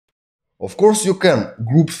Of course, you can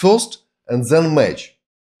group first and then match.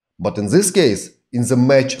 But in this case, in the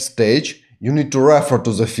match stage, you need to refer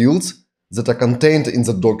to the fields that are contained in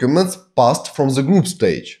the documents passed from the group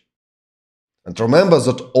stage. And remember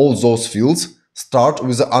that all those fields start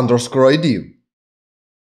with the _ID.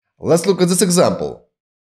 Let's look at this example.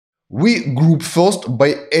 We group first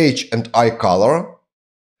by age and eye color,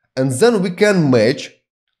 and then we can match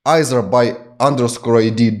either by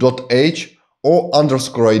 _ID.age or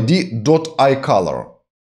 _ID.eye color.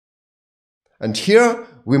 And here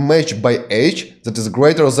we match by age that is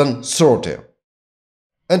greater than 30.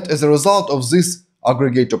 And as a result of this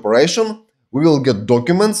aggregate operation, we will get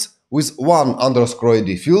documents with one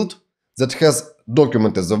 _ID field that has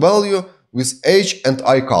document as a value with age and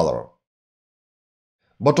eye color.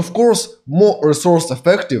 But of course, more resource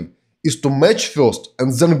effective is to match first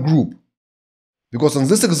and then group. Because in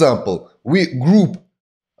this example, we group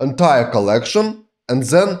entire collection and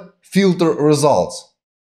then filter results.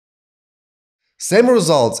 Same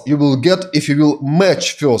results you will get if you will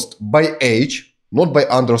match first by age, not by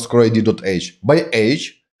 _ID.age, by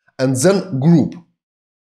age, and then group.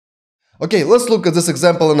 Okay, let's look at this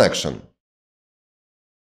example in action.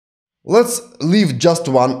 Let's leave just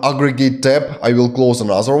one aggregate tab, I will close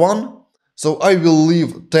another one. So I will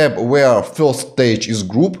leave tab where first stage is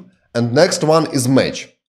group and next one is match.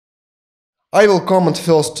 I will comment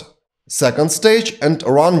first second stage and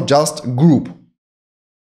run just group.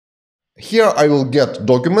 Here I will get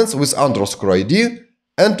documents with _ID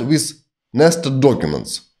and with nested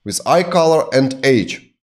documents with eye color and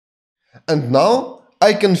age. And now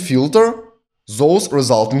I can filter those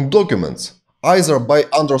resulting documents either by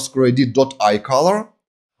 _ID.eye color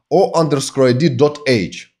or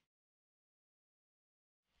 _ID.age.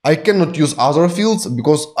 I cannot use other fields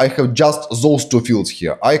because I have just those two fields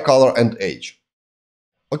here, eye color and age.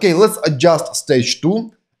 Okay, let's adjust stage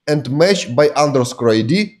 2 and match by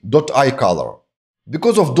 _ID.eye color.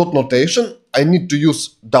 Because of dot notation, I need to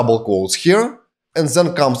use double quotes here, and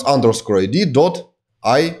then comes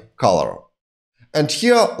 _ID.eye color. And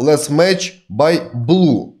here let's match by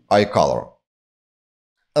blue eye color.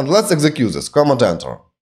 And let's execute this, Command Enter.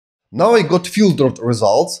 Now I got filtered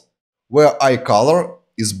results where eye color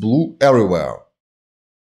is blue everywhere.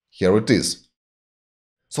 Here it is.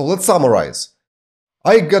 So let's summarize.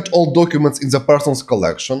 I get all documents in the person's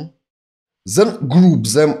collection, then group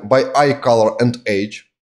them by eye color and age.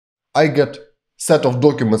 I get set of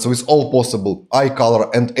documents with all possible eye color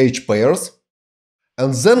and age pairs,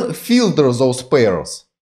 and then filter those pairs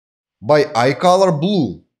by eye color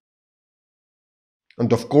blue.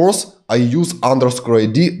 And of course, I use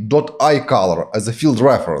 _ID.eye color as a field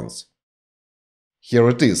reference. Here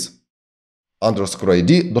it is,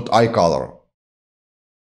 _ID.eye color.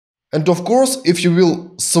 And of course, if you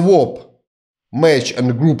will swap match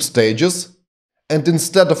and group stages, and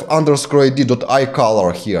instead of _ID.eye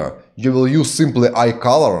color here, you will use simply eye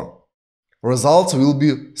color, results will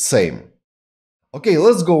be same. Okay,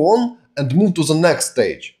 let's go on and move to the next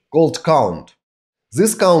stage, called count.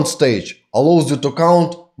 This count stage allows you to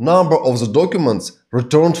count number of the documents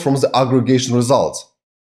returned from the aggregation results.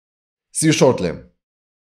 See you shortly.